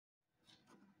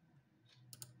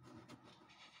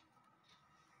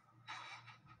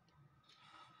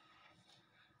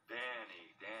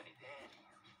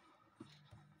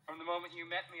the moment you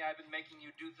met me, I've been making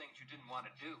you do things you didn't want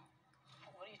to do.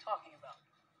 What are you talking about?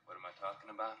 What am I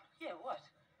talking about? Yeah, what?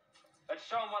 Let's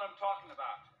show him what I'm talking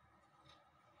about.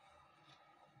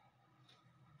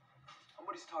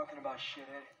 Nobody's talking about shit,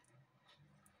 Ed.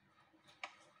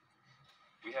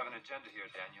 We have an agenda here,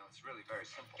 Daniel. It's really very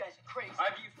simple. You guys are crazy.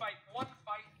 Either you fight one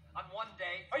fight on one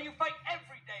day, or you fight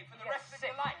every day for the rest of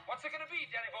your life. What's it gonna be,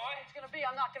 Danny boy? It's gonna be,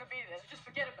 I'm not gonna be there. So just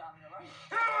forget about it, all right?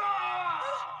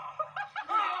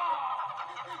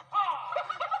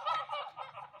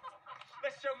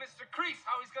 Let's show Mr. Kreese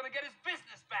how he's gonna get his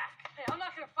business back. Hey, I'm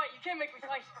not gonna fight. You can't make me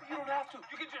fight. You don't have to.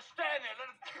 You can just stand there, let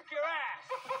him kick your ass.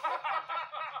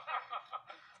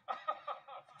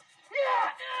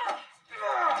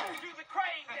 Do the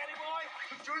crane, Danny boy.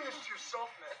 You're doing this to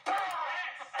yourself, man. Yes.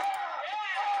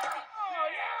 Yeah. Oh,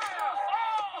 yeah.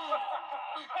 Oh.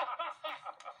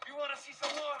 You want to see some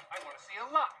more? I want to see a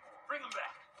lot. Bring him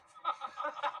back.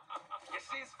 You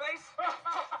see his face?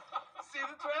 See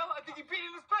the trail? I think he peed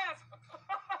in his pants.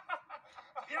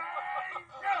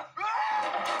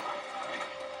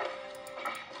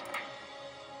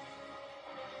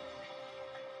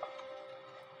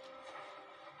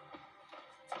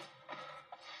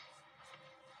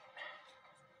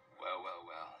 Well.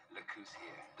 Look who's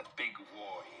here. The big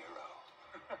war hero.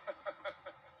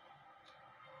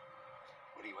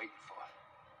 What are you waiting for?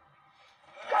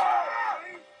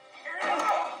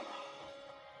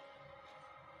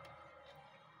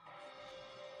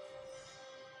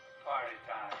 Party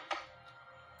time.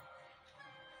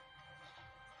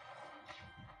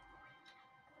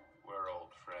 We're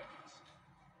old friends.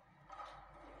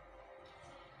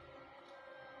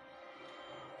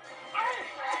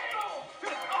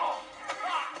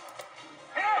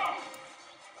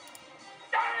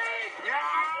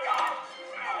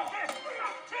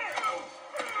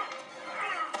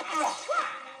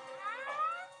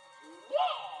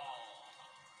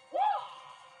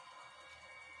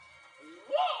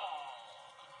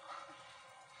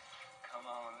 Come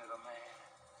on, little man.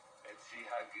 Let's see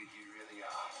how good you really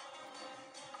are.